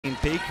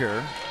Kathleen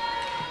Baker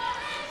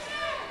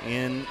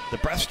in the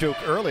breaststroke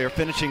earlier,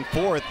 finishing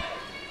fourth.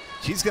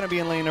 She's going to be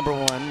in lane number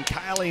 1.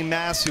 Kylie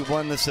Mass, who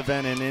won this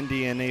event in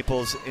Indy and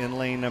Naples, in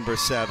lane number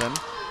 7.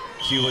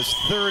 She was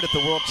third at the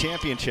World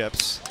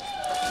Championships.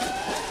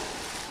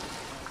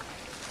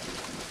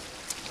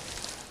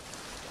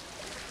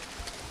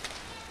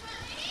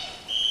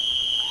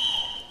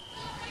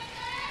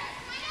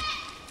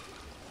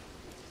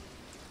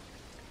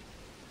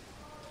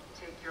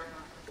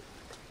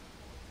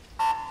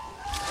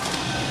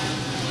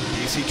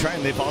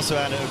 Trying. They've also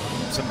had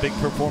some big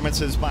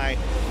performances by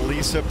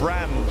Lisa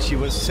Bratton. She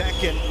was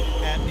second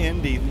at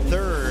Indy,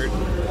 third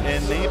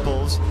in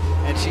Naples,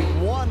 and she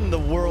won the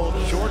World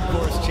Short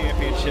Course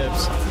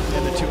Championships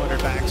in the 200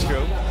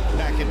 backstroke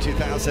back in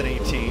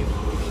 2018.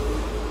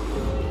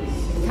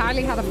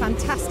 Kylie had a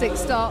fantastic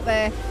start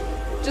there.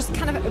 Just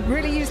kind of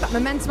really used that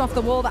momentum off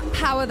the wall, that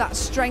power, that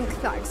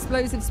strength, that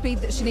explosive speed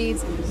that she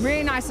needs.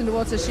 Really nice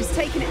underwater. She's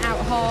taken it out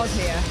hard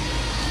here.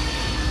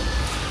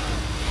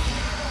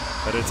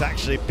 But it's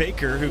actually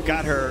Baker who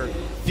got her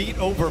feet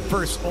over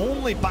first,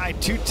 only by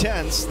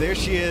 0.2. There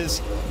she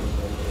is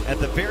at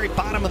the very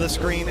bottom of the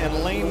screen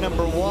in lane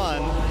number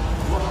 1.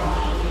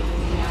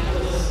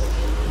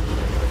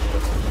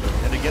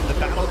 And again, the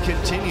battle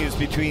continues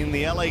between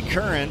the LA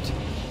Current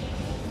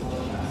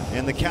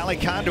and the Cali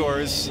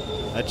Condors.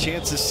 A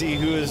chance to see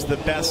who is the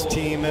best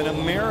team in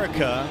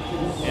America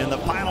in the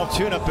final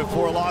tune-up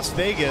before Las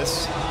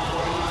Vegas.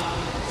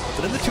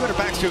 But in the 200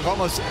 backstroke,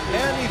 almost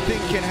anything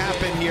can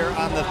happen here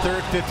on the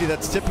third 50.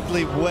 That's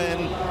typically when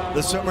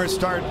the swimmers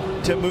start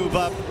to move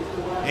up.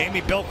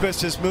 Amy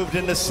Bilquist has moved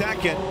into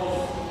second.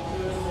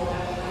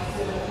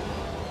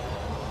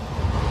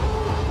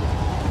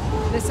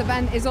 This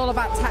event is all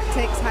about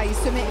tactics, how you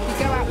swim it. If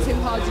you go out too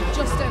hard, you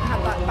just don't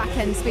have that back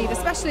end speed,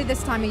 especially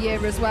this time of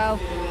year as well.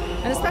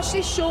 And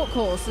especially short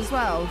course as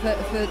well.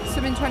 For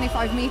swimming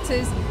 25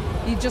 meters,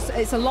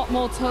 it's a lot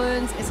more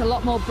turns, it's a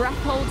lot more breath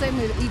holding.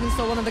 We even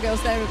saw one of the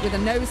girls there with a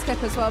nose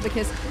clip as well,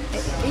 because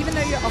even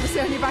though you're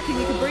obviously on your back and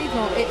you can breathe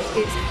more,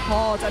 it's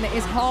hard, and it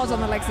is hard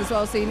on the legs as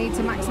well, so you need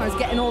to maximize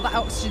getting all that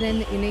oxygen in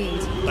that you need.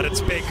 But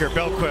it's Baker,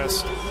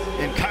 Bilquist,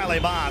 and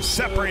Kylie Mass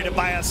separated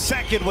by a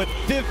second with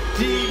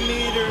 50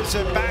 meters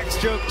of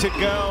backstroke to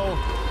go.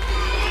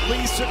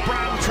 Lisa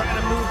Brown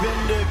trying to move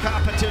into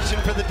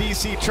competition for the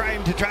DC,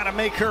 trying to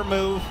make her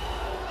move.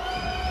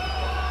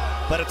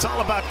 But it's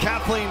all about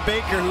Kathleen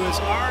Baker, who has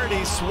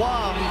already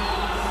swum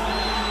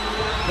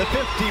the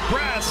 50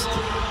 breast.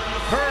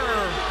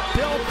 Her,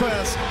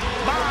 Bilquist,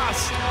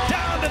 Mass,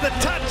 down to the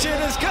touch.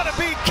 It is going to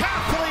be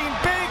Kathleen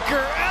Baker.